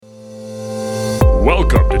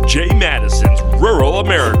Welcome to Jay Matteson's Rural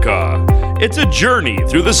America. It's a journey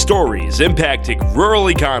through the stories impacting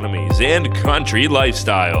rural economies and country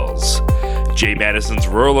lifestyles. Jay Matteson's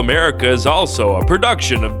Rural America is also a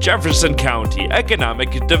production of Jefferson County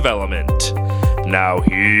Economic Development. Now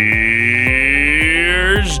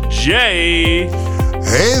here's Jay.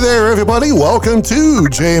 Hey there, everybody. Welcome to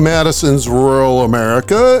Jay Matteson's Rural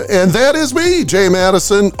America. And that is me, Jay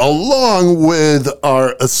Matteson, along with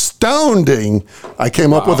our astounding, I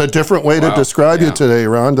came up with a different way to describe you today,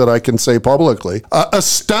 Ron, that I can say publicly.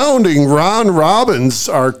 Astounding Ron Robbins,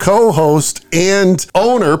 our co-host and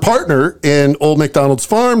owner, partner in Old McDonald's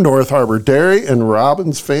Farm, North Harbor Dairy, and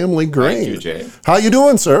Robbins Family Grain. Thank you, Jay. How you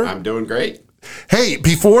doing, sir? I'm doing great. Hey,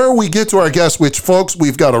 before we get to our guests, which, folks,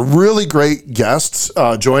 we've got a really great guests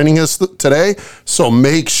joining us today, so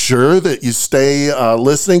make sure that you stay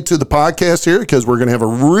listening to the podcast here because we're going to have a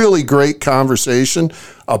really great conversation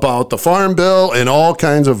about the Farm Bill and all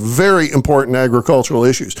kinds of very important agricultural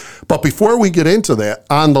issues. But before we get into that,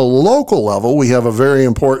 on the local level, we have a very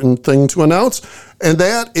important thing to announce, and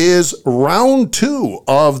that is round 2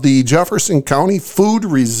 of the Jefferson County Food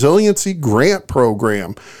Resiliency Grant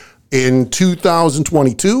Program. In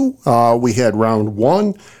 2022, we had round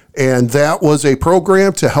 1, and that was a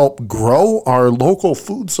program to help grow our local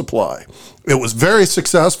food supply. It was very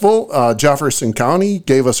successful. Jefferson County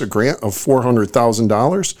gave us a grant of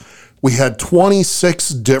 $400,000. We had 26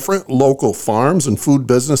 different local farms and food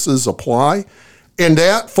businesses apply, and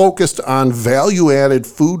that focused on value-added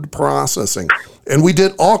food processing. And we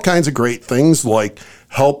did all kinds of great things like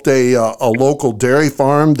helped a local dairy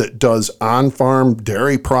farm that does on-farm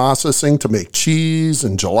dairy processing to make cheese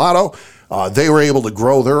and gelato. They were able to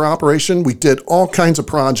grow their operation. We did all kinds of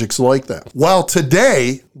projects like that. Well,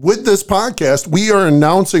 today, with this podcast, we are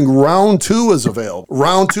announcing round 2 is available.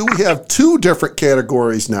 Round 2, we have 2 different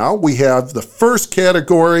categories now. We have the first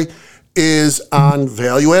category is on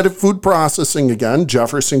value-added food processing. Again,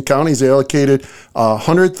 Jefferson County's allocated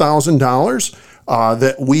 $100,000.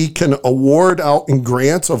 That we can award out in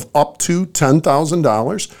grants of up to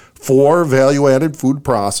 $10,000 for value-added food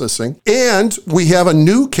processing. And we have a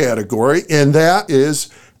new category, and that is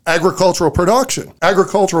agricultural production.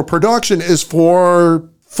 Agricultural production is for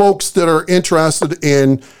folks that are interested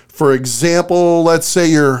in, for example, let's say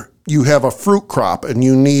you have a fruit crop and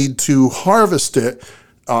you need to harvest it.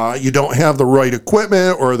 You don't have the right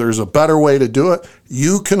equipment or there's a better way to do it,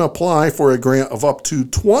 you can apply for a grant of up to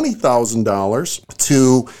 $20,000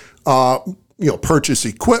 to purchase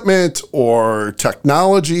equipment or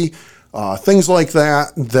technology, things like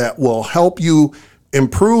that will help you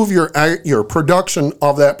improve your production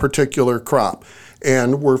of that particular crop.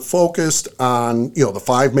 And we're focused on the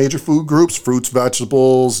 5 major food groups: fruits,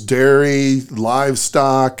 vegetables, dairy,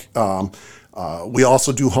 livestock. We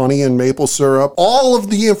also do honey and maple syrup. All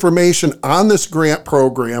of the information on this grant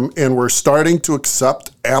program, and we're starting to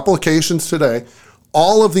accept applications today,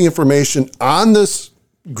 all of the information on this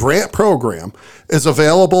grant program is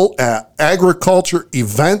available at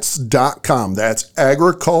agricultureevents.com. That's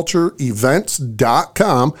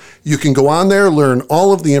agricultureevents.com. You can go on there, learn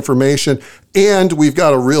all of the information, and we've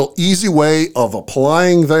got a real easy way of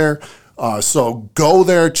applying there. So go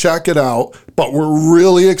there, check it out. But we're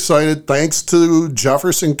really excited, thanks to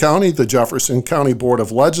Jefferson County, the Jefferson County Board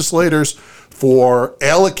of Legislators, for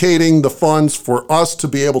allocating the funds for us to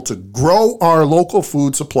be able to grow our local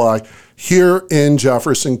food supply here in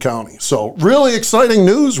Jefferson County. So really exciting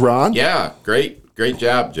news, Ron. Yeah, great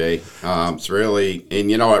job, Jay. It's really,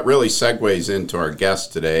 and it really segues into our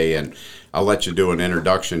guest today, and I'll let you do an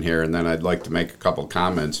introduction here, and then I'd like to make a couple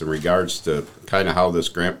comments in regards to kind of how this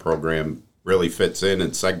grant program really fits in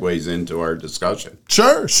and segues into our discussion.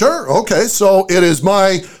 Sure. Okay, so it is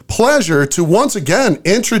my pleasure to once again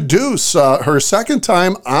introduce her second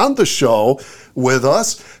time on the show with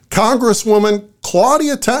us, Congresswoman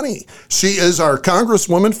Claudia Tenney. She is our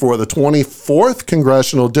Congresswoman for the 24th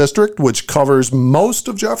Congressional District, which covers most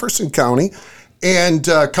of Jefferson County. And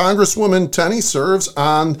Congresswoman Tenney serves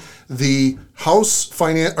on the House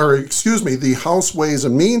Ways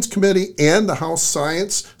and Means Committee and the House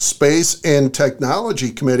Science, Space, and Technology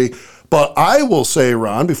Committee. But I will say,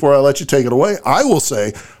 Ron, before I let you take it away, I will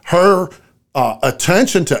say her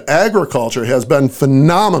attention to agriculture has been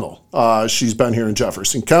phenomenal. She's been here in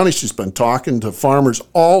Jefferson County. She's been talking to farmers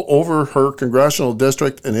all over her congressional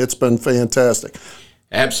district, and it's been fantastic.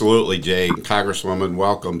 Absolutely, Jay. Congresswoman,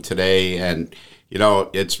 welcome today. And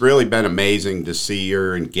it's really been amazing to see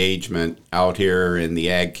your engagement out here in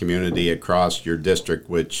the ag community across your district,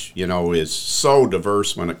 which, is so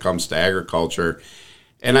diverse when it comes to agriculture.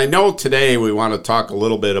 And I know today we want to talk a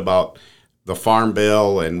little bit about the Farm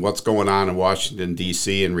Bill and what's going on in Washington,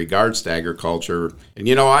 D.C. in regards to agriculture. And,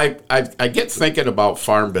 I get thinking about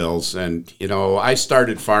farm bills. And, I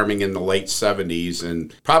started farming in the late 70s.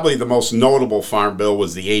 And probably the most notable farm bill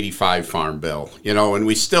was the 85 Farm Bill. And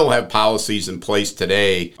we still have policies in place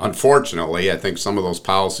today. Unfortunately, I think some of those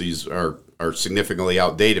policies are significantly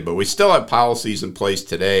outdated, but we still have policies in place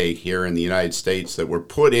today here in the United States that were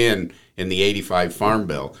put in the 85 Farm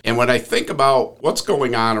Bill. And when I think about what's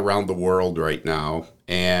going on around the world right now,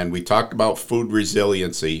 and we talked about food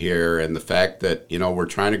resiliency here and the fact that, we're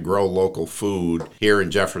trying to grow local food here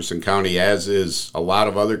in Jefferson County, as is a lot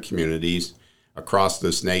of other communities across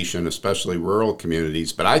this nation, especially rural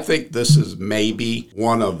communities. But I think this is maybe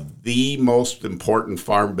one of the most important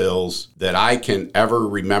farm bills that I can ever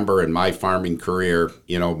remember in my farming career,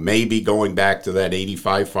 maybe going back to that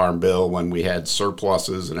 85 Farm Bill when we had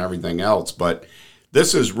surpluses and everything else. But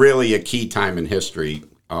this is really a key time in history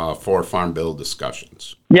for Farm Bill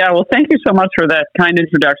discussions. Yeah, well, thank you so much for that kind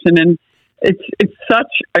introduction. And it's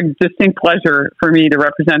such a distinct pleasure for me to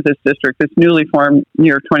represent this district, this newly formed New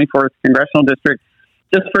York 24th Congressional District.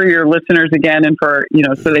 Just for your listeners again, and for,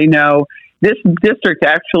 so they know, this district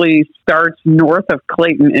actually starts north of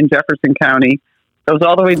Clayton in Jefferson County, goes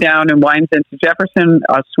all the way down and winds into Jefferson,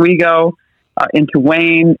 Oswego, into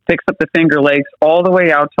Wayne, picks up the Finger Lakes, all the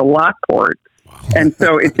way out to Lockport. Wow. And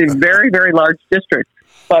so it's a very, very large district.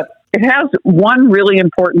 But it has one really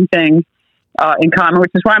important thing in common,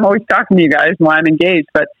 which is why I'm always talking to you guys, why I'm engaged.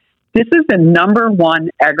 But this is the number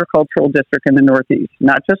one agricultural district in the Northeast,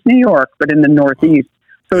 not just New York, but in the Northeast.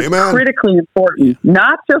 So it's critically important,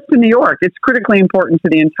 not just to New York, it's critically important to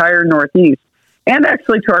the entire Northeast and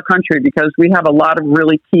actually to our country, because we have a lot of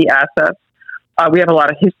really key assets. We have a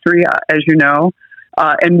lot of history, as you know,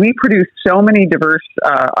 and we produce so many diverse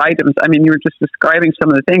items. I mean, you were just describing some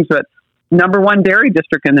of the things, but number one dairy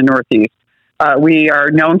district in the Northeast. We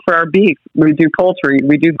are known for our beef. We do poultry.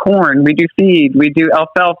 We do corn. We do feed. We do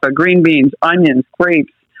alfalfa, green beans, onions,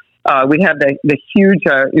 grapes. We have the huge,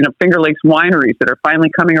 Finger Lakes wineries that are finally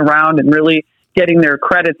coming around and really getting their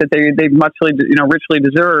credit that they muchly, richly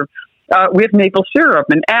deserve. We have maple syrup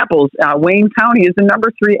and apples. Wayne County is the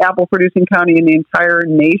number 3 apple producing county in the entire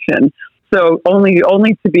nation. So only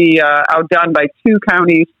to be outdone by 2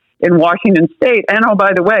 counties in Washington State. And oh,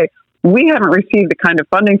 by the way, we haven't received the kind of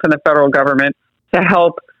funding from the federal government to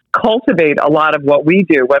help cultivate a lot of what we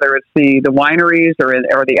do, whether it's the wineries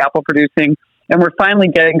or the apple producing. And we're finally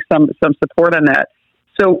getting some support on that.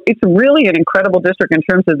 So it's really an incredible district in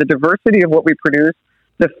terms of the diversity of what we produce,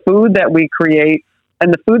 the food that we create,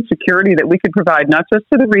 and the food security that we could provide, not just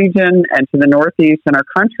to the region and to the Northeast and our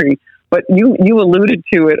country, but you alluded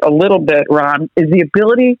to it a little bit, Ron, is the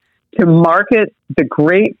ability to market the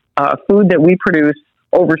great food that we produce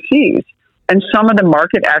overseas, and some of the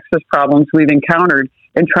market access problems we've encountered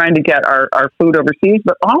in trying to get our food overseas,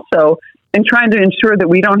 but also in trying to ensure that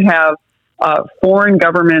we don't have foreign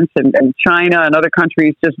governments and China and other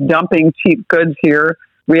countries just dumping cheap goods here.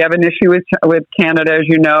 We have an issue with Canada, as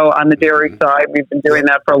you know, on the dairy side. We've been doing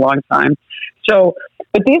that for a long time. So,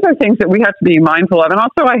 but these are things that we have to be mindful of. And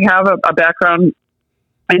also I have a background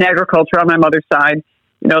in agriculture on my mother's side.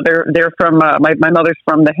 They're from, my mother's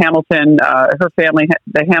from the Hamilton, her family,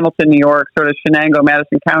 the Hamilton, New York, sort of Shenango,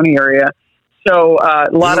 Matteson County area. So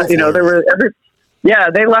a lot of, they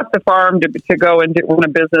left the farm to go and run a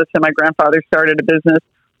business, and my grandfather started a business.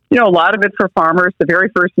 A lot of it for farmers. The very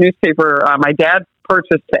first newspaper my dad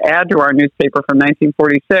purchased to add to our newspaper from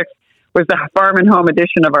 1946 was the Farm and Home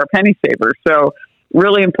edition of our Penny Saver. So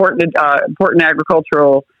really important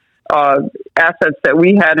agricultural assets that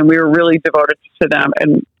we had, and we were really devoted to them.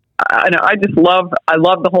 And I love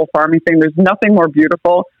the whole farming thing. There's nothing more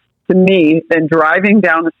beautiful to me than driving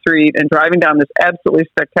down the street and driving down this absolutely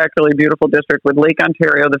spectacularly beautiful district with Lake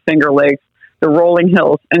Ontario, the Finger Lakes, the rolling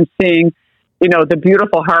hills, and seeing, the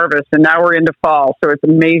beautiful harvest. And now we're into fall, so it's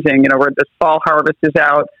amazing. Where this fall harvest is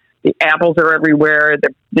out, the apples are everywhere,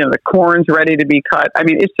 the corn's ready to be cut. I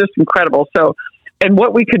mean, it's just incredible. So, and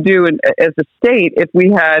what we could do as a state, if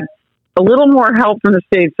we had a little more help from the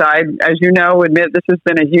state side, as you know, admit this has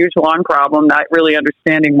been a huge, long problem, not really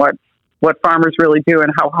understanding what farmers really do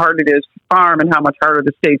and how hard it is to farm and how much harder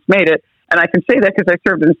the state's made it. And I can say that because I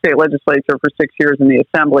served in the state legislature for 6 years in the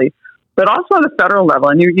assembly, but also on the federal level.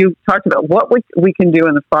 And you talked about what we can do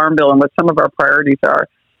in the Farm Bill and what some of our priorities are.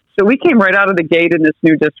 So we came right out of the gate in this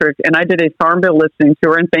new district, and I did a Farm Bill listening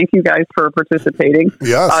tour, and thank you guys for participating.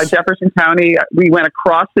 Yes. Jefferson County, we went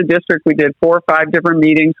across the district. We did 4 or 5 different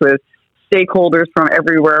meetings with stakeholders from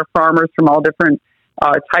everywhere, farmers from all different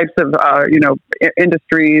types of,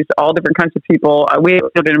 industries, all different kinds of people. We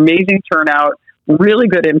had an amazing turnout, really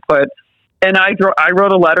good input. And I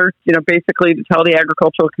wrote a letter, basically to tell the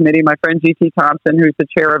Agricultural Committee, my friend G.T. Thompson, who's the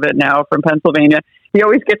chair of it now from Pennsylvania, he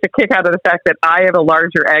always gets a kick out of the fact that I have a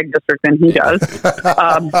larger ag district than he does.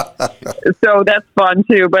 So that's fun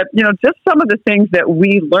too. But, just some of the things that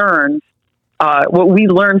we learned, what we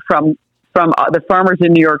learned from the farmers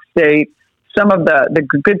in New York State, some of the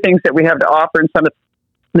good things that we have to offer and some of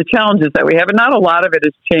the challenges that we have. And not a lot of it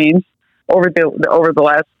has changed over the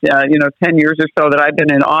last, 10 years or so that I've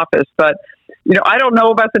been in office. But, I don't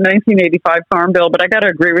know about the 1985 Farm Bill, but I got to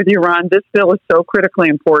agree with you, Ron. This bill is so critically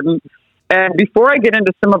important. And before I get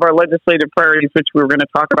into some of our legislative priorities, which we were going to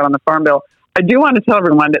talk about on the Farm Bill, I do want to tell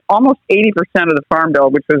everyone that almost 80% of the Farm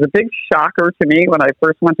Bill, which was a big shocker to me when I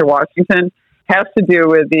first went to Washington, has to do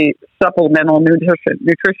with the Supplemental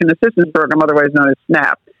Nutrition Assistance Program, otherwise known as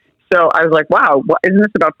SNAP. So I was like, wow, isn't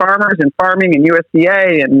this about farmers and farming and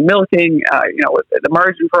USDA and milking, the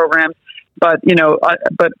margin programs? But,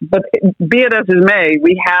 but be it as it may,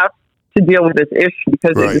 we have to deal with this issue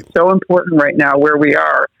because It is so important right now where we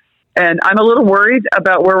are. And I'm a little worried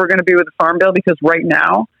about where we're going to be with the Farm Bill because right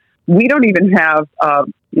now we don't even have,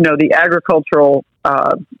 the agricultural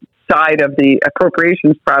side of the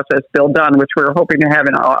appropriations process bill done, which we're hoping to have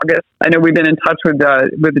in August. I know we've been in touch with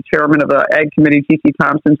the chairman of the Ag Committee, T.C.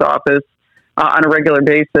 Thompson's office, on a regular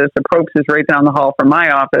basis. The Probst is right down the hall from my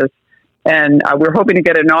office. And we're hoping to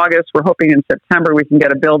get it in August. We're hoping in September we can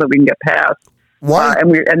get a bill that we can get passed.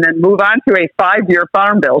 And then move on to a 5-year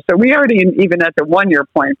farm bill. So we already even at the 1-year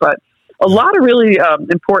point, but a lot of really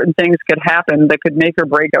important things could happen that could make or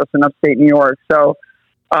break us in upstate New York. So,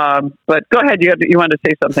 but go ahead. You want to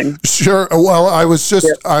say something? Sure. Well, I was just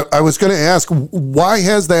I was going to ask, why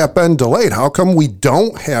has that been delayed? How come we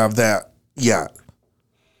don't have that yet?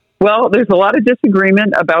 Well, there's a lot of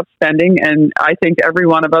disagreement about spending, and I think every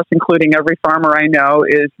one of us, including every farmer I know,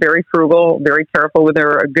 is very frugal, very careful with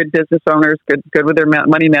their good business owners, good with their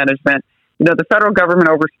money management. The federal government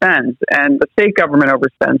overspends, and the state government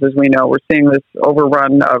overspends, as we know. We're seeing this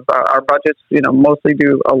overrun of our budgets, mostly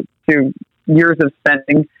due to years of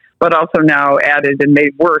spending, but also now added and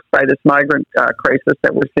made worse by this migrant crisis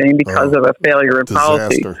that we're seeing because of a failure in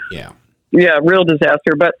policy. Yeah, real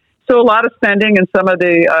disaster. But so a lot of spending, and some of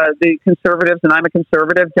the conservatives, and I'm a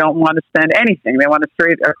conservative, don't want to spend anything. They want to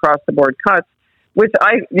straight across the board cuts, which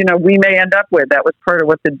we may end up with. That was part of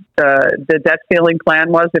what the debt ceiling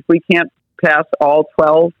plan was. If we can't pass all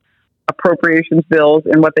 12 appropriations bills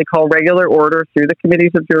in what they call regular order through the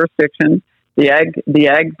committees of jurisdiction, the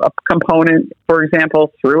ag component, for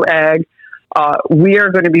example, through ag, we are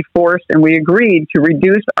going to be forced, and we agreed to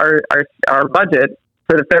reduce our budget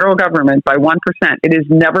for the federal government by 1%. It has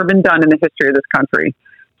never been done in the history of this country.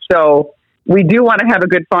 So we do want to have a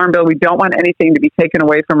good farm bill. We don't want anything to be taken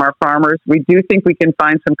away from our farmers. We do think we can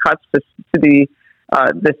find some cuts to the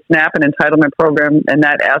SNAP and entitlement program and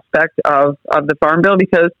that aspect of the farm bill,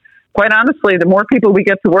 because quite honestly, the more people we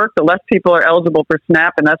get to work, the less people are eligible for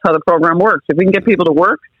SNAP, and that's how the program works. If we can get people to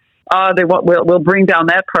work, we'll bring down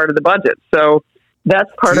that part of the budget. So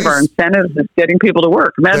that's part of our incentives, is getting people to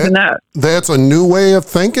work. Imagine that. That's a new way of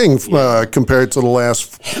thinking compared to the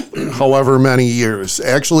last however many years.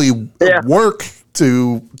 Actually work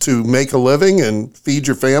to make a living and feed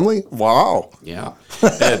your family. Wow. Yeah.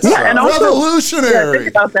 And also, revolutionary. Yeah, think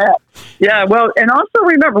about that. Yeah, well, and also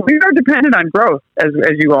remember, we are dependent on growth, as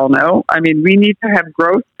you all know. I mean, we need to have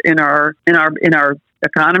growth in our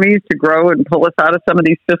economies to grow and pull us out of some of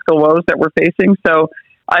these fiscal woes that we're facing. So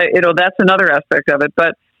that's another aspect of it.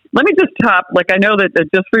 But let me just I know that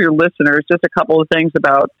just for your listeners, just a couple of things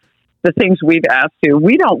about the things we've asked to.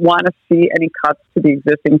 We don't want to see any cuts to the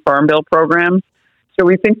existing Farm Bill programs. So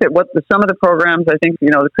we think that some of the programs, I think,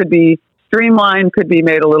 could be streamlined, could be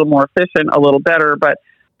made a little more efficient, a little better. But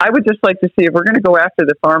I would just like to see, if we're going to go after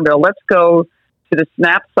the Farm Bill, let's go to the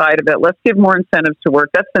SNAP side of it. Let's give more incentives to work.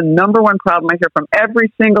 That's the number one problem I hear from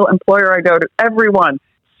every single employer I go to, everyone,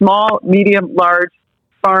 small, medium, large,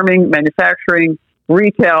 farming, manufacturing,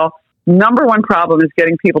 retail. Number one problem is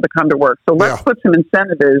getting people to come to work. So let's put some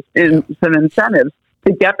incentives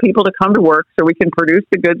to get people to come to work so we can produce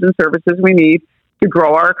the goods and services we need to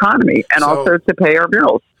grow our economy and also to pay our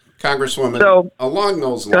bills. Congresswoman, along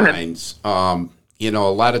those lines, a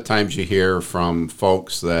lot of times you hear from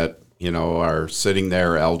folks that, are sitting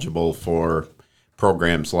there eligible for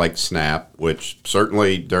programs like SNAP, which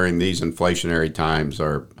certainly during these inflationary times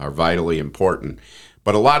are vitally important.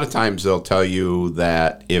 But a lot of times they'll tell you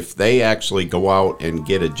that if they actually go out and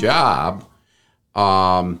get a job,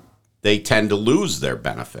 they tend to lose their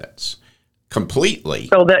benefits completely.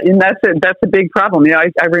 So that's a big problem.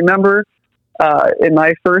 I remember in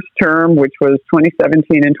my first term, which was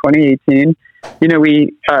 2017 and 2018,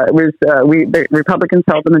 the Republicans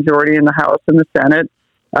held the majority in the House and the Senate.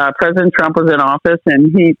 President Trump was in office,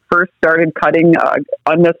 and he first started cutting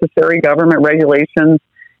unnecessary government regulations,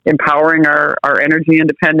 empowering our energy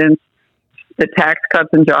independence. The Tax Cuts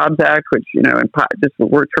and Jobs Act, which just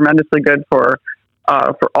were tremendously good for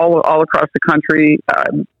all across the country.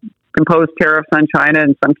 Imposed tariffs on China.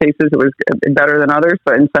 In some cases, it was better than others,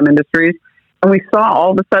 but in some industries. And we saw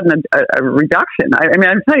all of a sudden a reduction. I'll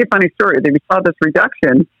tell you a funny story. We saw this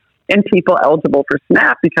reduction in people eligible for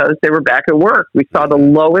SNAP because they were back at work. We saw the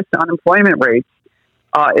lowest unemployment rates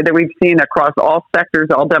that we've seen across all sectors,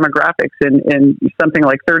 all demographics in something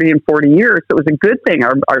like 30 and 40 years. So it was a good thing.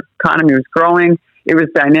 Our economy was growing. It was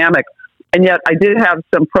dynamic. And yet I did have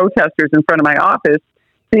some protesters in front of my office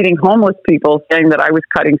feeding homeless people saying that I was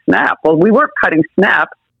cutting SNAP. Well, we weren't cutting SNAP.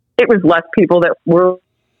 It was less people that were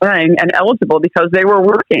paying and eligible because they were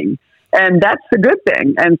working. And that's a good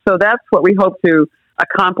thing. And so that's what we hope to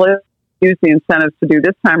accomplish, use the incentives to do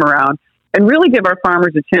this time around, and really give our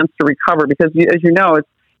farmers a chance to recover. Because, as you know,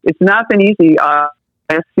 it's not been easy the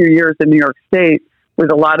last few years in New York State with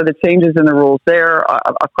a lot of the changes in the rules there.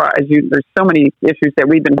 There's so many issues that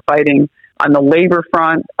we've been fighting on the labor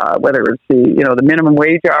front, whether it's the minimum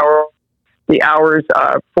wage hour, the hours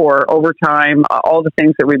for overtime, all the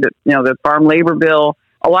things that the farm labor bill,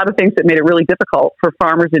 a lot of things that made it really difficult for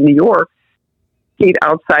farmers in New York to eat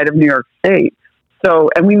outside of New York State. So,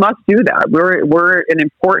 and we must do that. We're an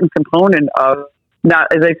important component of not,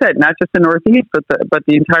 as I said, not just the Northeast, but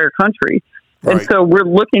the entire country. Right. And so we're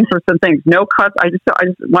looking for some things. No cuts. I just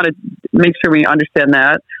want to make sure we understand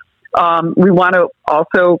that. We want to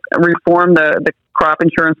also reform the crop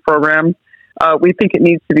insurance program. We think it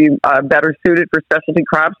needs to be better suited for specialty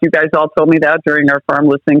crops. You guys all told me that during our farm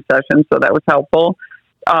listening session, so that was helpful.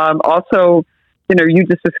 Also, you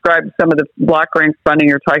just described some of the block grant funding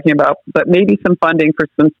you're talking about, but maybe some funding for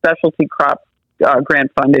some specialty crop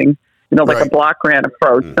grant funding, like right. A block grant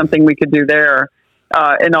approach, something we could do there.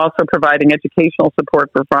 And also providing educational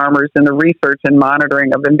support for farmers in the research and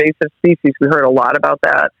monitoring of invasive species. We heard a lot about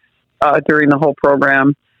that during the whole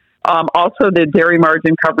program. Also, the dairy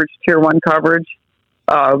margin coverage, Tier 1 coverage,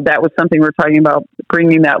 that was something we're talking about,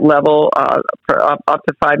 bringing that level for up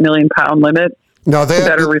to 5 million pound limit. Now that to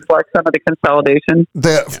better reflect some of the consolidation.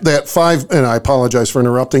 That five, and I apologize for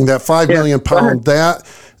interrupting. That 5 million pound, that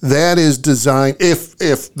is designed.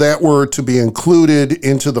 If that were to be included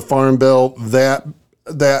into the farm bill,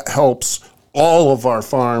 that helps all of our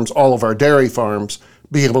farms, all of our dairy farms,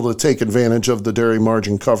 be able to take advantage of the dairy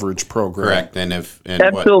margin coverage program. Correct,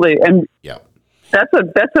 absolutely,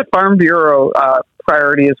 that's a Farm Bureau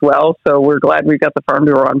priority as well. So we're glad we got the Farm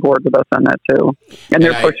Bureau on board with us on that too, and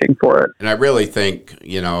they're pushing for it. And I really think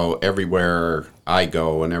everywhere I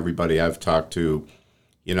go and everybody I've talked to,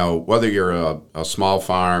 whether you're a small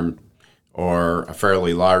farm or a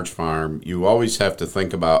fairly large farm, you always have to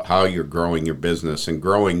think about how you're growing your business. And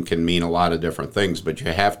growing can mean a lot of different things, but you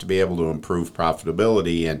have to be able to improve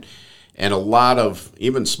profitability. And a lot of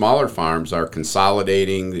even smaller farms are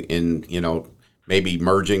consolidating in, maybe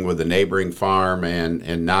merging with a neighboring farm.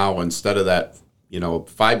 And now instead of that,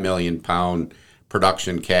 5 million pound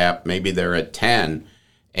production cap, maybe they're at 10.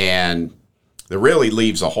 And there really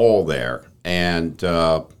leaves a hole there. And,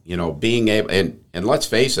 being able, and let's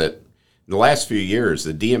face it, in the last few years,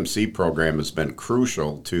 the DMC program has been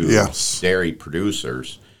crucial to dairy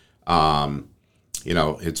producers.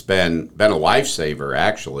 It's been a lifesaver,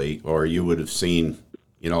 actually, or you would have seen,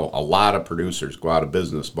 a lot of producers go out of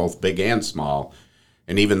business, both big and small.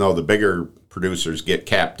 And even though the bigger producers get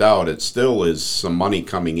capped out, it still is some money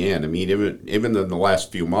coming in. I mean, even in the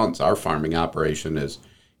last few months, our farming operation has,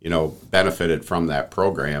 benefited from that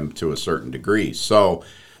program to a certain degree. So,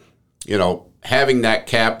 having that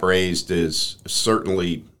cap raised is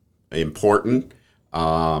certainly important.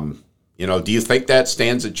 Do you think that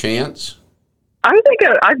stands a chance? I think,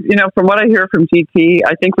 from what I hear from GT,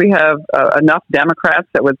 I think we have enough Democrats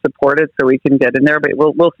that would support it so we can get in there. But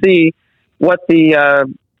we'll see what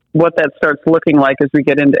that starts looking like as we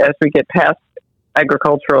get past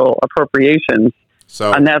agricultural appropriations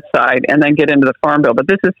on that side, and then get into the Farm Bill. But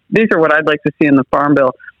these are what I'd like to see in the Farm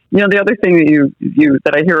Bill. The other thing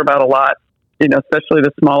that I hear about a lot, especially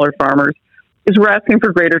the smaller farmers, is we're asking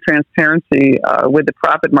for greater transparency with the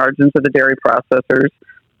profit margins of the dairy processors.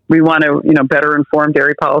 We want to, better inform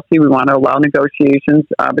dairy policy. We want to allow negotiations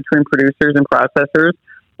between producers and processors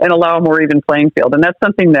and allow a more even playing field. And that's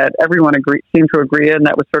something that everyone seemed to agree on.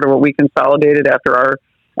 That was sort of what we consolidated after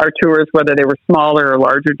our tours, whether they were smaller or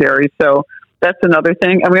larger dairies. So that's another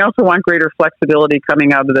thing. And we also want greater flexibility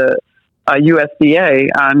coming out of the USDA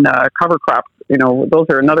on cover crops. Those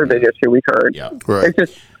are another big issue we've heard. Yeah, right. It's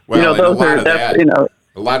just, well, those are, that's,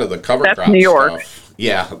 a lot of the cover that's crop New York. stuff,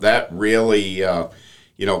 yeah, that really,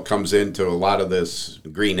 comes into a lot of this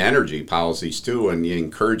green energy policies too, and the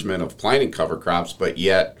encouragement of planting cover crops, but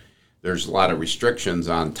yet there's a lot of restrictions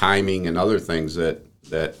on timing and other things that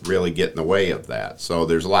really get in the way of that. So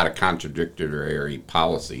there's a lot of contradictory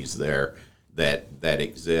policies there that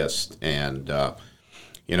exist, and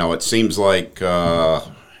it seems like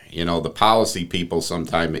the policy people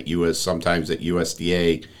sometimes at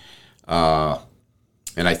USDA,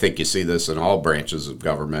 and I think you see this in all branches of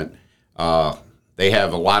government. They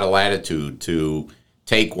have a lot of latitude to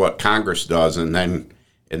take what Congress does and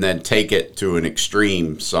then take it to an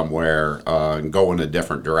extreme somewhere and go in a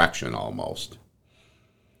different direction almost.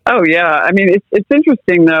 Oh yeah, I mean it's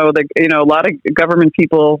interesting though that a lot of government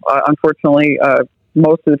people, unfortunately,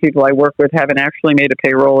 most of the people I work with haven't actually made a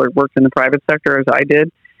payroll or worked in the private sector as I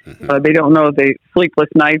did. Mm-hmm. They don't know the sleepless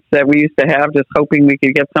nights that we used to have, just hoping we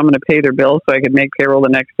could get someone to pay their bills so I could make payroll the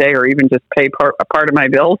next day, or even just pay a part of my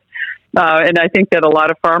bills. And I think that a lot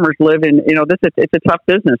of farmers live in it's a tough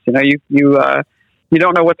business. You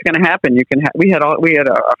don't know what's going to happen. We had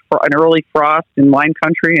an early frost in wine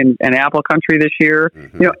country and apple country this year.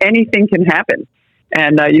 Mm-hmm. Anything can happen,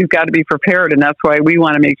 and you've got to be prepared. And that's why we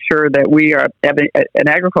want to make sure that we have an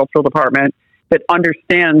agricultural department that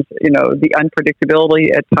understands the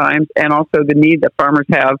unpredictability at times, and also the need that farmers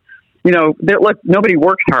have. Look, nobody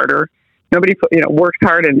works harder. Nobody works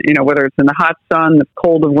hard, and whether it's in the hot sun, the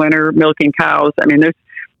cold of winter, milking cows. I mean,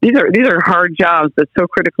 these are hard jobs that's so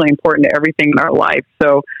critically important to everything in our life.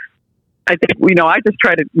 So I think, I just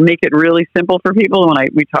try to make it really simple for people. When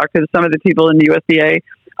we talk to some of the people in the USDA,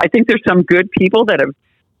 I think there's some good people that have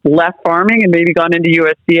left farming and maybe gone into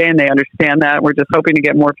USDA, and they understand that. We're just hoping to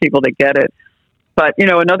get more people to get it. But,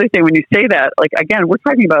 another thing, when you say that, like, again, we're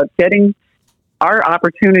talking about getting our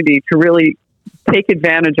opportunity to really take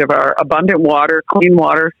advantage of our abundant water, clean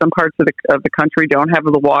water. Some parts of the country don't have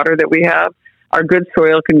the water that we have. Our good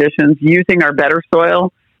soil conditions, using our better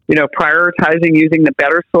soil, prioritizing using the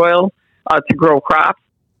better soil to grow crops,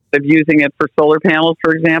 of using it for solar panels,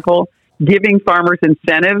 for example, giving farmers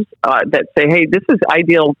incentives that say, hey, this is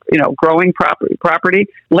ideal, growing property.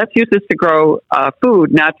 Let's use this to grow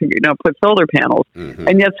food, not to, put solar panels. Mm-hmm.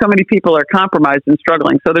 And yet so many people are compromised and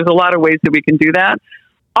struggling. So there's a lot of ways that we can do that.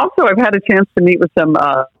 Also, I've had a chance to meet with some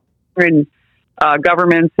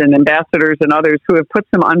governments and ambassadors and others who have put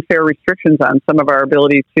some unfair restrictions on some of our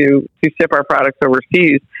ability to ship our products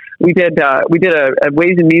overseas. We did a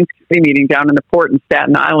Ways and Means Committee meeting down in the port in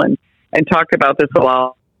Staten Island and talked about this a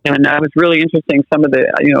lot. And it was really interesting, some of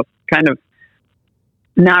the, kind of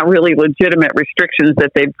not really legitimate restrictions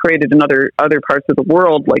that they've created in other parts of the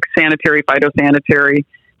world, like sanitary, phytosanitary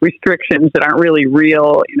restrictions that aren't really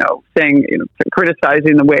real, saying,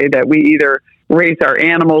 criticizing the way that we either raise our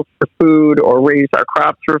animals for food or raise our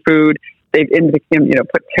crops for food. They've,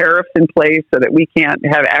 put tariffs in place so that we can't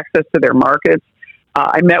have access to their markets.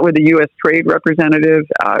 I met with a U.S. trade representative.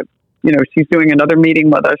 She's doing another meeting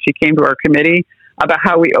with us. She came to our committee about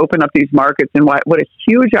how we open up these markets and what a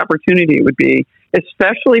huge opportunity it would be,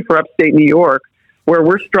 especially for upstate New York, where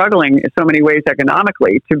we're struggling in so many ways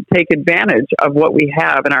economically, to take advantage of what we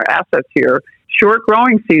have in our assets here. Short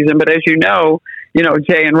growing season, but as you know,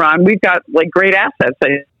 Jay and Ron, we've got great assets.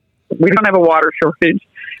 We don't have a water shortage.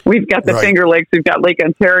 We've got the Finger Lakes. We've got Lake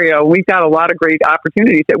Ontario. We've got a lot of great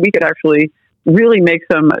opportunities that we could actually really make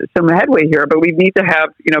some headway here. But we need to have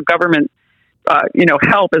government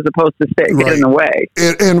help as opposed to get in the way.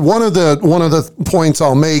 And one of the points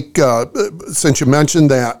I'll make, since you mentioned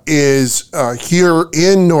that, is here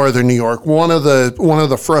in Northern New York, one of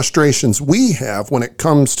the frustrations we have when it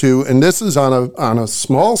comes to, and this is on a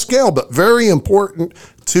small scale but very important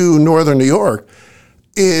to Northern New York,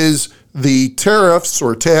 is the tariffs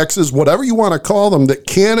or taxes, whatever you want to call them, that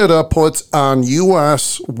Canada puts on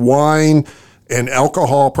U.S. wine and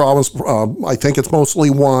alcohol problems. I think it's mostly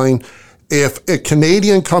wine. If a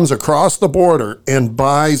Canadian comes across the border and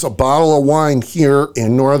buys a bottle of wine here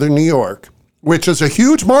in Northern New York, which is a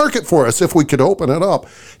huge market for us if we could open it up,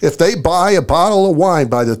 if they buy a bottle of wine,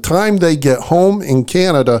 by the time they get home in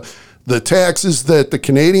Canada, the taxes that the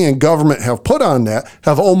Canadian government have put on that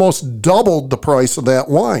have almost doubled the price of that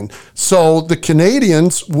wine. So the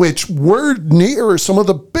Canadians, which were near some of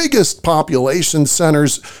the biggest population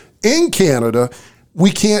centers in Canada, we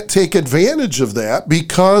can't take advantage of that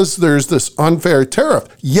because there's this unfair tariff.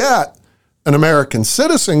 Yet, an American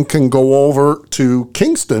citizen can go over to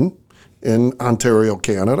Kingston in Ontario,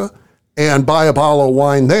 Canada, and buy a bottle of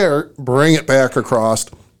wine there, bring it back across,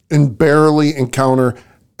 and barely encounter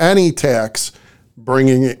any tax,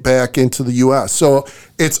 bringing it back into the U.S. So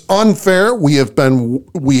it's unfair. We have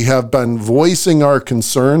been voicing our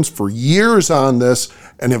concerns for years on this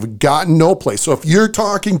and have gotten no place. So if you're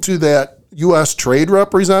talking to that U.S. trade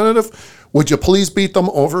representative, would you please beat them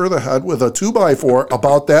over the head with a 2x4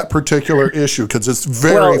 about that particular issue? Because it's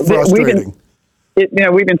very frustrating.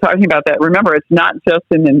 We've been talking about that. Remember, it's not just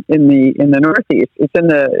in the Northeast.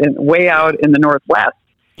 It's way out in the Northwest.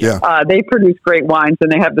 Yeah. They produce great wines,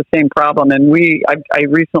 and they have the same problem. And I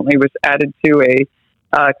recently was added to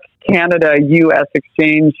a Canada-U.S.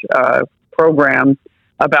 exchange program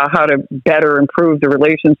about how to better improve the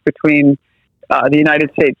relations between the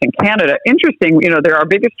United States and Canada. Interesting, they're our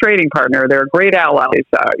biggest trading partner. They're great allies.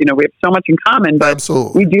 We have so much in common, but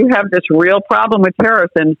Absolutely. We do have this real problem with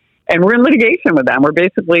tariffs, and we're in litigation with them. We're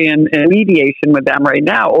basically in mediation with them right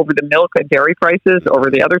now over the milk and dairy prices, over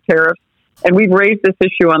the other tariffs. And we've raised this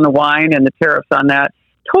issue on the wine and the tariffs on that.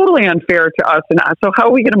 Totally unfair to us. And so how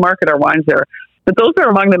are we going to market our wines there? But those are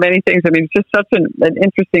among the many things. I mean, it's just such an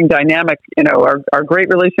interesting dynamic, our great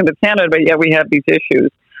relationship with Canada, but yet we have these issues.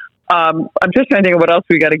 I'm just trying to think of what else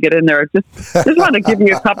we got to get in there. Just want to give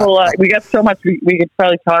you a couple. We got so much. We could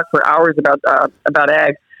probably talk for hours about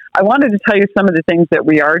ag. I wanted to tell you some of the things that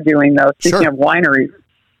we are doing, though. Speaking of wineries,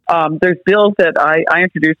 there's bills that I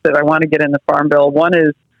introduced that I want to get in the Farm Bill. One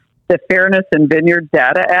is the Fairness in Vineyard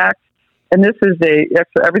Data Act, and this is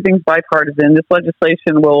everything's bipartisan. This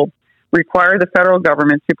legislation will require the federal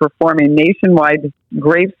government to perform a nationwide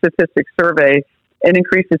grape statistics survey and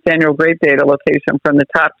increase its annual grape data location from the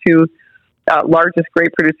top two largest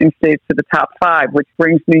grape producing states to the top 5, which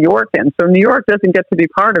brings New York in. So New York doesn't get to be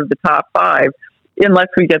part of the top 5 unless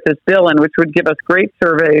we get this bill in, which would give us great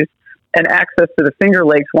surveys and access to the Finger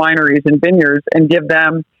Lakes wineries and vineyards and give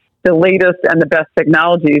them the latest and the best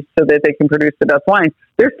technologies so that they can produce the best wines.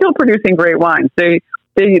 They're still producing great wines. They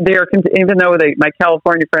are, even though my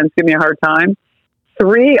California friends give me a hard time,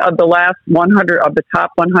 3 of the last 100 of the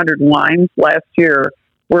top 100 wines last year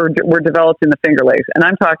were developed in the Finger Lakes. And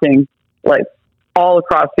I'm talking like all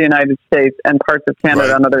across the United States and parts of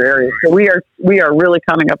Canada and other areas. So we are really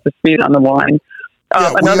coming up to speed on the wine.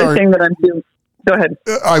 Another thing that I'm doing. Go ahead.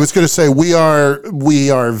 I was going to say we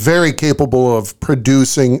are very capable of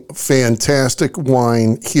producing fantastic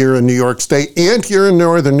wine here in New York State and here in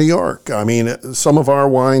Northern New York. I mean, some of our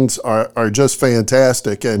wines are just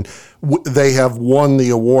fantastic, and they have won the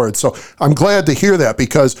award. So I'm glad to hear that,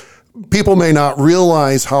 because people may not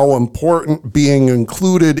realize how important being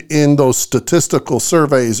included in those statistical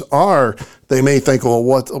surveys are. They may think, well,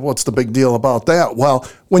 what's the big deal about that? Well,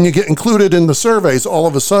 when you get included in the surveys, all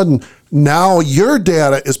of a sudden, now your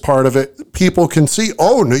data is part of it. People can see,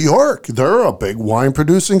 oh, New York, they're a big wine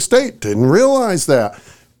producing state. Didn't realize that.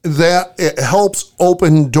 That it helps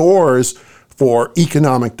open doors for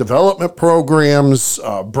economic development programs,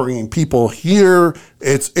 bringing people here.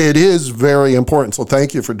 It is very important. So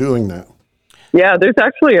thank you for doing that. Yeah, there's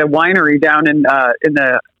actually a winery down in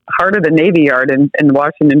the heart of the Navy Yard in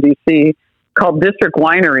Washington, D.C., called District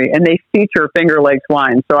Winery, and they feature Finger Lakes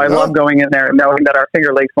wines. So I love going in there and knowing that our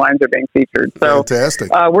Finger Lakes wines are being featured. So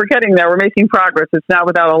fantastic. We're getting there. We're making progress. It's not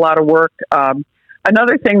without a lot of work.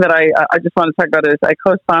 Another thing that I just want to talk about is I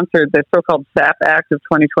co-sponsored the so-called SAP Act of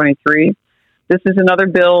 2023. This is another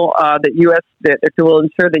bill that will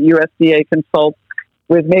ensure that USDA consults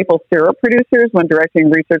with maple syrup producers when directing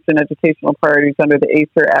research and educational priorities under the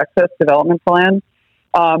ACER Access Development Plan.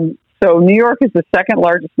 So New York is the second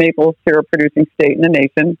largest maple syrup producing state in the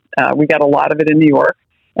nation. We got a lot of it in New York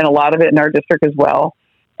and a lot of it in our district as well.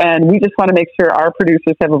 And we just want to make sure our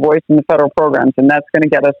producers have a voice in the federal programs, and that's going to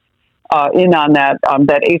get us in on that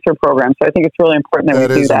ACER program. So I think it's really important that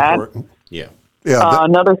we do that. Important. Yeah. Yeah.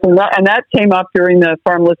 Another thing that came up during the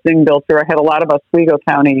farm listening bill too. I had a lot of Oswego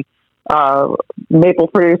County maple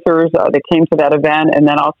producers that came to that event, and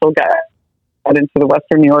then also got into the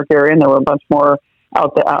Western New York area, and there were a bunch more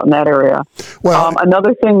out in that area. Well,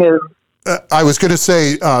 another thing is, I was going to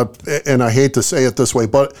say, and I hate to say it this way,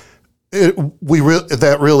 but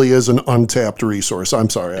that really is an untapped resource. I'm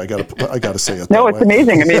sorry, I got to say it. No, it's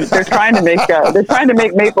amazing. I mean, they're trying to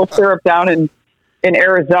make maple syrup down in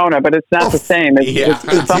Arizona, but it's not the same. It's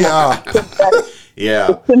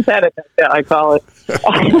synthetic, I call it.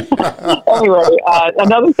 Anyway,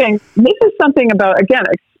 another thing, this is something about, again,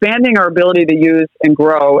 expanding our ability to use and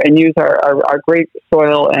grow and use our great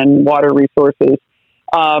soil and water resources.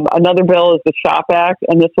 Another bill is the SHOP Act,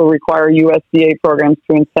 and this will require USDA programs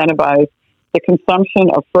to incentivize the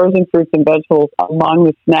consumption of frozen fruits and vegetables among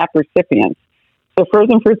the SNAP recipients. So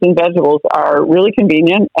frozen fruits and vegetables are really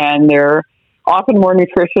convenient, and they're often more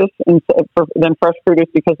nutritious than fresh produce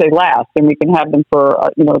because they last, and we can have them for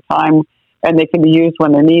time, and they can be used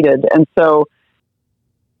when they're needed. And so,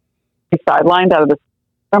 sidelined out of the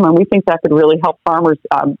program, and we think that could really help farmers,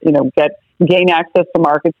 gain access to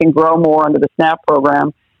markets and grow more under the SNAP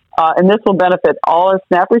program. And this will benefit all our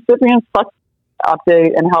SNAP recipients, plus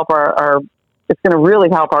update and help it's going to really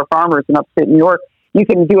help our farmers in upstate New York. You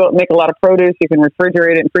can make a lot of produce, you can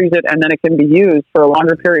refrigerate it and freeze it, and then it can be used for a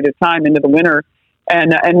longer period of time into the winter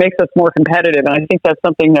and makes us more competitive. And I think that's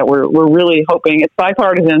something that we're really hoping. It's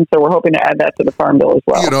bipartisan, so we're hoping to add that to the Farm Bill as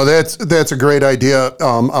well. That's a great idea.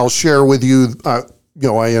 I'll share with you,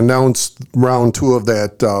 I announced round 2 of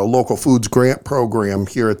that local foods grant program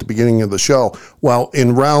here at the beginning of the show. Well,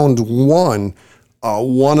 in round 1,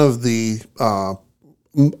 one of the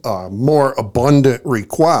more abundant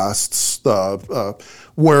requests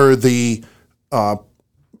were the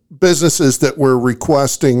businesses that were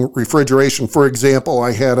requesting refrigeration. For example,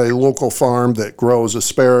 I had a local farm that grows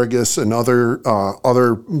asparagus and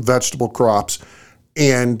other vegetable crops,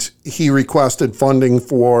 and he requested funding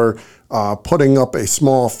for putting up a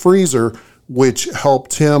small freezer, which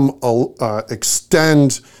helped him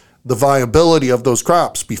extend the viability of those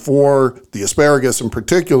crops before the asparagus in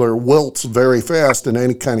particular wilts very fast in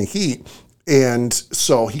any kind of heat. And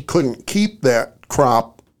so he couldn't keep that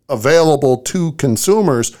crop available to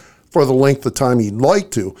consumers for the length of time he'd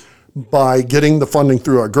like to. By getting the funding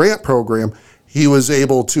through our grant program, he was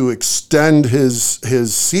able to extend his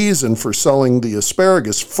season for selling the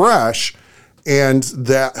asparagus fresh, and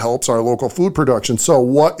that helps our local food production.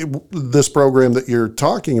 So this program that you're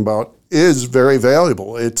talking about is very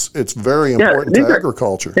valuable. It's very important to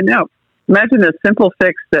agriculture. Imagine a simple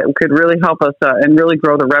fix that could really help us and really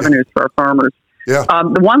grow the revenues for our farmers. Yeah.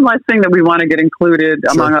 The one last thing that we want to get included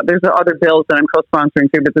there's other bills that I'm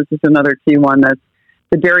co-sponsoring too, but this is another key one. That's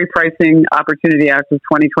the Dairy Pricing Opportunity Act of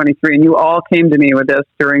 2023, and you all came to me with this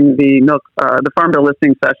during the Farm Bill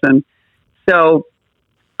listening session. So,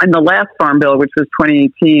 in the last Farm Bill, which was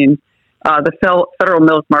 2018. The federal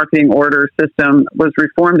milk marketing order system was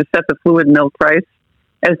reformed to set the fluid milk price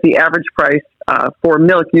as the average price for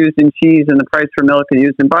milk used in cheese and the price for milk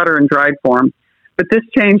used in butter in dried form. But this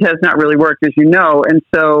change has not really worked, as you know, and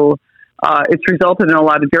so it's resulted in a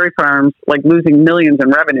lot of dairy farms losing millions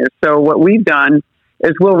in revenue. So what we've done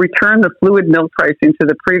is we'll return the fluid milk pricing to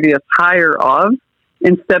the previous higher of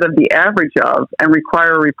instead of the average of, and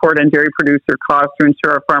require a report on dairy producer costs to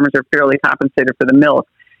ensure our farmers are fairly compensated for the milk.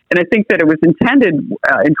 And I think that it was intended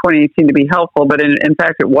in 2018 to be helpful, but in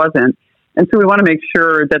fact it wasn't. And so we want to make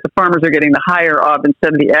sure that the farmers are getting the higher of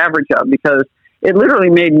instead of the average of, because it literally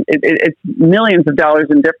made it's millions of dollars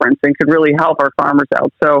in difference and could really help our farmers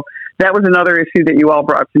out. So that was another issue that you all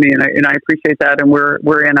brought to me, and I appreciate that, and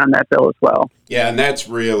we're in on that bill as well. Yeah, and that's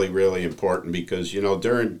really, really important because,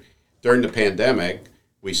 during the pandemic,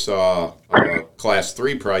 we saw Class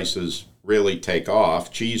 3 prices really take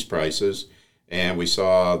off, cheese prices, and we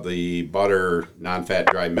saw the butter, non-fat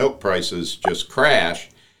dry milk prices just crash.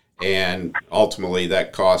 And ultimately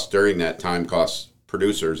that during that time cost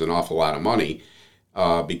producers an awful lot of money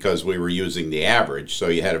because we were using the average. So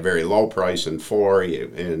you had a very low price in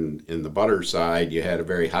the butter side. You had a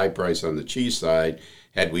very high price on the cheese side.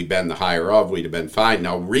 Had we been the higher of, we'd have been fine.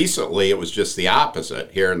 Now, recently it was just the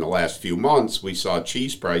opposite. Here in the last few months, we saw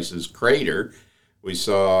cheese prices crater. We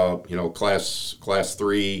saw, class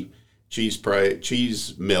 3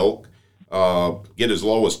 cheese milk get as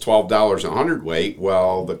low as $12 a hundredweight.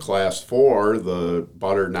 Well, the class 4, the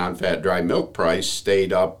butter non-fat dry milk price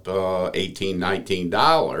stayed up $18,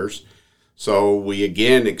 $19. So we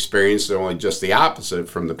again experienced only just the opposite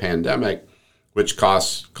from the pandemic, which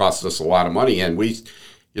cost us a lot of money. And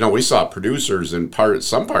we saw producers in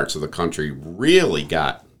some parts of the country really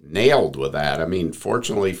got nailed with that. I mean,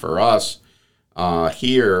 fortunately for us,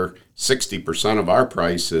 here, 60% of our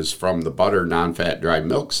price is from the butter, non-fat, dry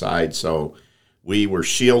milk side, so we were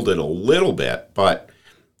shielded a little bit. But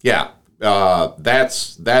yeah,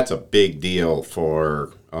 that's a big deal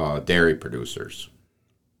for dairy producers.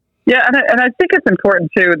 Yeah, and I think it's important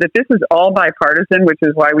too that this is all bipartisan, which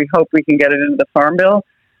is why we hope we can get it into the Farm Bill.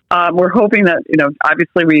 We're hoping that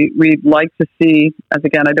obviously we'd like to see, as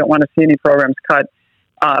again, I don't want to see any programs cut.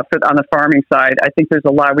 On the farming side, I think there's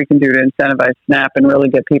a lot we can do to incentivize SNAP and really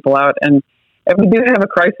get people out. And we do have a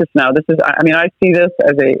crisis now. I see this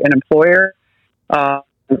as an employer, our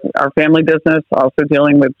family business, also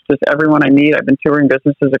dealing with just everyone I meet. I've been touring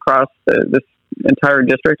businesses across this entire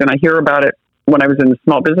district, and I hear about it when I was in the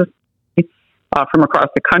small business from across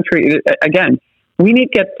the country. Again, we need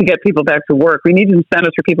to get people back to work. We need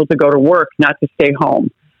incentives for people to go to work, not to stay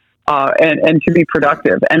home. and to be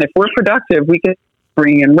productive. And if we're productive, we can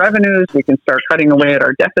bring in revenues, we can start cutting away at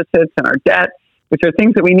our deficits and our debt, which are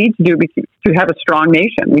things that we need to do to have a strong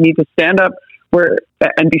nation. We need to stand up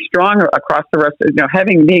and be strong across the rest of,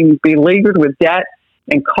 being beleaguered with debt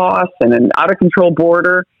and costs and an out of control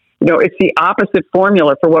border. It's the opposite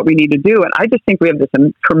formula for what we need to do. And I just think we have this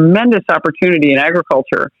tremendous opportunity in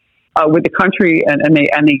agriculture with the country and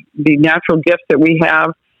the natural gifts that we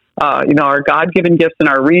have, our God-given gifts in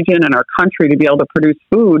our region and our country to be able to produce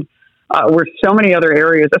food. Where so many other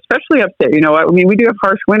areas, especially upstate, we do have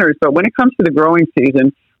harsh winters, but when it comes to the growing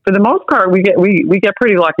season, for the most part, we get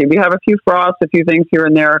pretty lucky. We have a few frosts, a few things here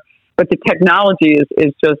and there, but the technology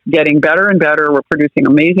is just getting better and better. We're producing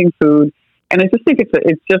amazing food. And I just think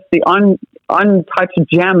it's just the untouched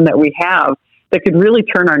gem that we have that could really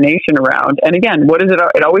turn our nation around. And again, what is it?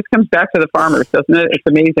 It always comes back to the farmers, doesn't it? It's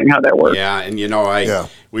amazing how that works. Yeah, and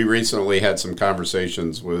we recently had some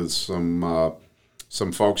conversations with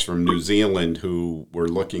some folks from New Zealand who were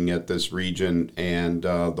looking at this region, and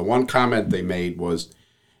the one comment they made was,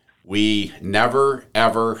 we never,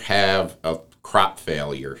 ever have a crop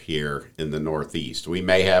failure here in the Northeast. We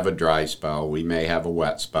may have a dry spell, we may have a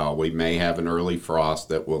wet spell, we may have an early frost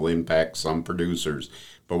that will impact some producers,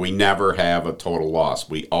 but we never have a total loss.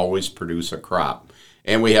 We always produce a crop,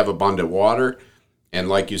 and we have abundant water, and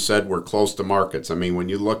like you said, we're close to markets. I mean, when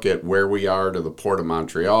you look at where we are to the Port of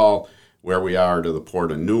Montreal, where we are to the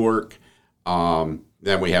Port of Newark,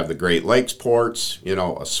 then we have the Great Lakes ports,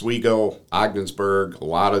 Oswego, Ogdensburg, a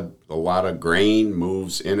lot of grain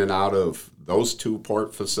moves in and out of those two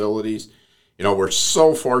port facilities. We're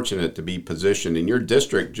so fortunate to be positioned, and your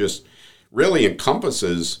district just really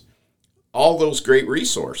encompasses all those great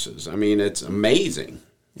resources. I mean, it's amazing.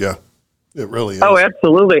 Yeah, it really is. Oh,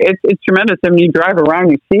 absolutely. It's tremendous. I mean, you drive around,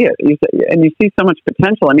 you see it, and you see so much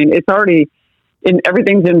potential. I mean, it's already...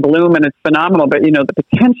 everything's in bloom and it's phenomenal, but the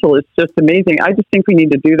potential is just amazing. I just think we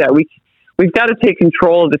need to do that. We've got to take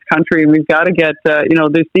control of this country, and we've got to get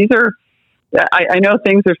these are. I know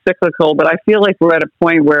things are cyclical, but I feel like we're at a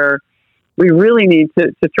point where we really need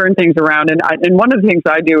to turn things around. And one of the things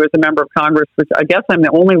I do as a member of Congress, which I guess I'm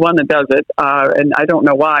the only one that does it, and I don't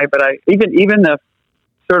know why, but even the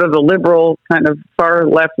sort of the liberal kind of far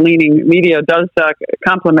left leaning media does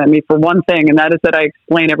compliment me for one thing, and that is that I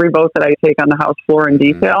explain every vote that I take on the House floor in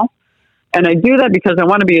detail. And I do that because I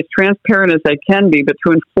want to be as transparent as I can be, but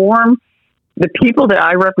to inform the people that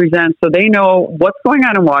I represent so they know what's going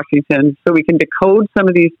on in Washington, so we can decode some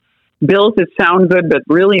of these bills that sound good but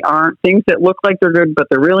really aren't, things that look like they're good but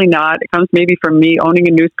they're really not. It comes maybe from me owning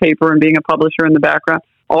a newspaper and being a publisher in the background,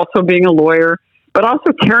 also being a lawyer, but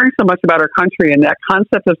also caring so much about our country and that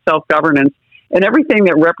concept of self-governance and everything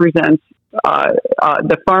that represents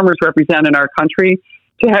the farmers represent in our country,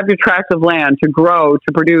 to have your tract of land, to grow,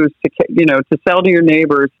 to produce, to sell to your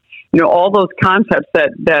neighbors, all those concepts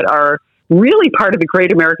that are really part of the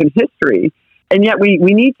great American history. And yet we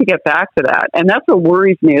need to get back to that. And that's what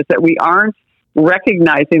worries me, is that we aren't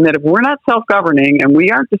recognizing that if we're not self-governing and we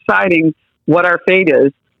aren't deciding what our fate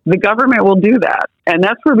is, the government will do that. And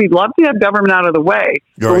that's where we'd love to have government out of the way.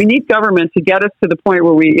 But we need government to get us to the point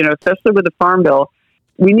where we, especially with the Farm Bill,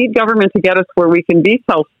 we need government to get us where we can be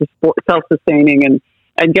self-sustaining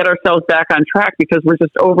and get ourselves back on track, because we're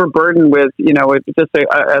just overburdened with, just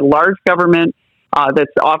a large government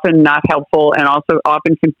that's often not helpful and also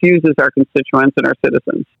often confuses our constituents and our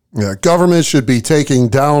citizens. Yeah, government should be taking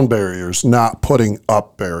down barriers, not putting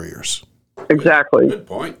up barriers. Exactly. Good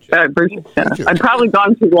point. I've probably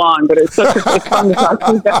gone too long, but it's fun to talk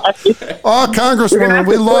to you guys. Oh, Congresswoman,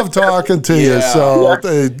 we love talking to you. So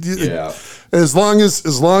as long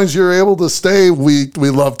as you're able to stay, we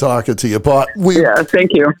love talking to you. But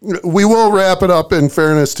thank you. We will wrap it up in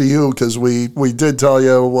fairness to you, because we did tell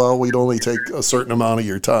you, we'd only take a certain amount of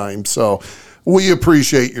your time. So we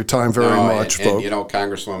appreciate your time very much, folks. And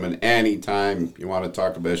Congresswoman, anytime you want to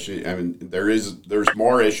talk about issues, I mean, there's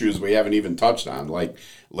more issues we haven't even touched on, like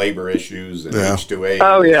labor issues and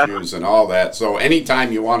H-2A issues and all that. So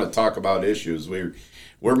anytime you want to talk about issues, we're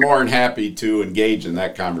more than happy to engage in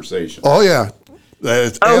that conversation. Oh yeah,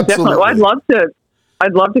 definitely. Well,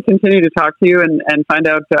 I'd love to continue to talk to you and find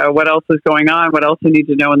out what else is going on, what else you need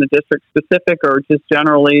to know in the district specific, or just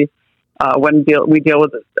generally. When we deal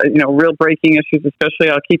with real breaking issues,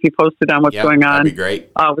 especially, I'll keep you posted on what's going on. That'd be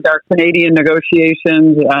great. With our Canadian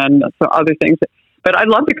negotiations and some other things. But I'd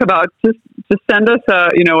love to come out. Just send us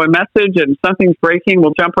a message, and something's breaking,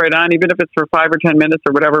 we'll jump right on, even if it's for 5 or 10 minutes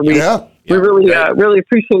or whatever. We really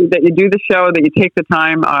appreciate that you do the show, that you take the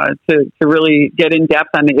time to really get in depth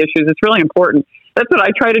on the issues. It's really important. That's what I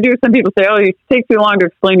try to do. Some people say, "Oh, you take too long to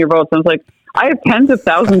explain your votes." I was like, I have tens of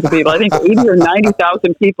thousands of people, I think 80 or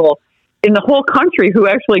 90,000 people in the whole country who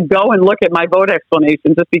actually go and look at my vote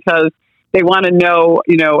explanation just because they want to know,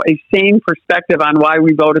 a sane perspective on why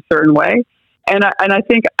we vote a certain way. And I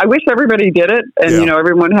think I wish everybody did it, and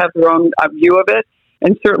everyone has their own view of it.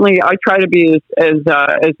 And certainly, I try to be as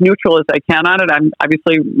neutral as I can on it. I'm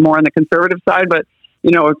obviously more on the conservative side, but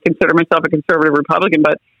consider myself a conservative Republican.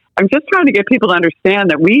 But I'm just trying to get people to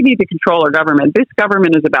understand that we need to control our government. This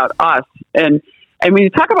government is about us, and when you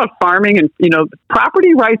talk about farming, and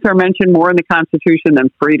property rights are mentioned more in the Constitution than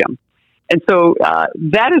freedom. And so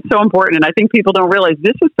that is so important. And I think people don't realize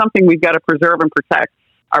this is something we've got to preserve and protect.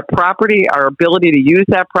 Our property, our ability to use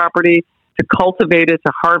that property, to cultivate it,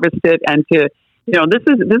 to harvest it, and to, this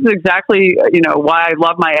is exactly, why I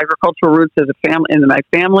love my agricultural roots as a family, in my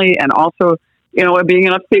family, and also, being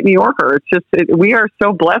an upstate New Yorker. It's just, we are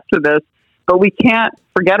so blessed with this, but we can't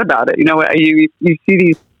forget about it. You see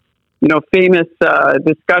these, famous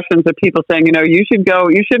discussions of people saying, you shouldn't go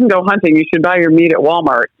hunting. You should buy your meat at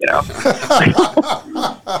Walmart,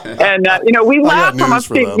 And, we laugh from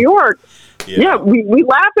upstate New York. Yeah, we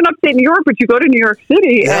laugh in upstate New York, but you go to New York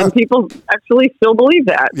City and people actually still believe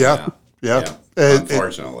that. Yeah.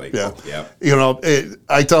 Unfortunately.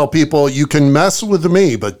 I tell people, you can mess with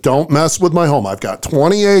me, but don't mess with my home. I've got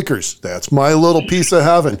 20 acres. That's my little piece of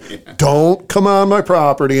heaven. Don't come on my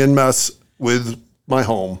property and mess with my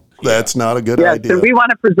home. That's not a good idea. So we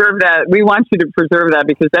want to preserve that. We want you to preserve that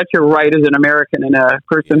because that's your right as an American and a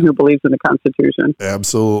person who believes in the Constitution.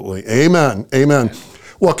 Absolutely. Amen.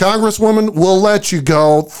 Well, Congresswoman, we'll let you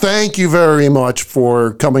go. Thank you very much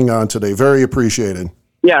for coming on today. Very appreciated.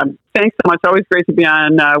 Yeah, thanks so much. Always great to be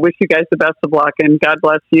on. Wish you guys the best of luck, and God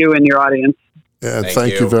bless you and your audience. Yeah,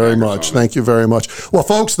 thank you very much. Thank you very much. Well,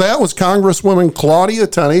 folks, that was Congresswoman Claudia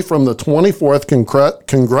Tenney from the 24th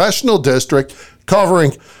Congressional District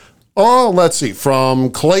covering, from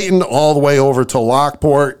Clayton all the way over to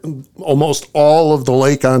Lockport, almost all of the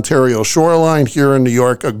Lake Ontario shoreline here in New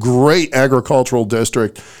York, a great agricultural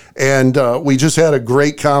district. And we just had a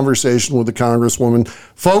great conversation with the Congresswoman.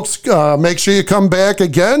 Folks, make sure you come back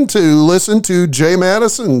again to listen to Jay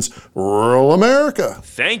Matteson's Rural America.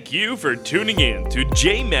 Thank you for tuning in to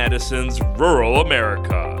Jay Matteson's Rural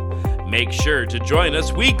America. Make sure to join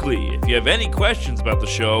us weekly. If you have any questions about the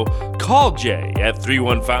show, call Jay at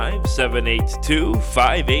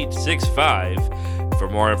 315-782-5865. For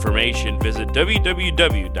more information, visit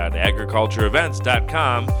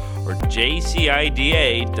www.agricultureevents.com or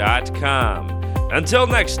jcida.com. Until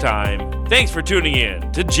next time, thanks for tuning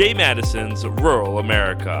in to Jay Matteson's Rural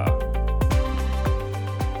America.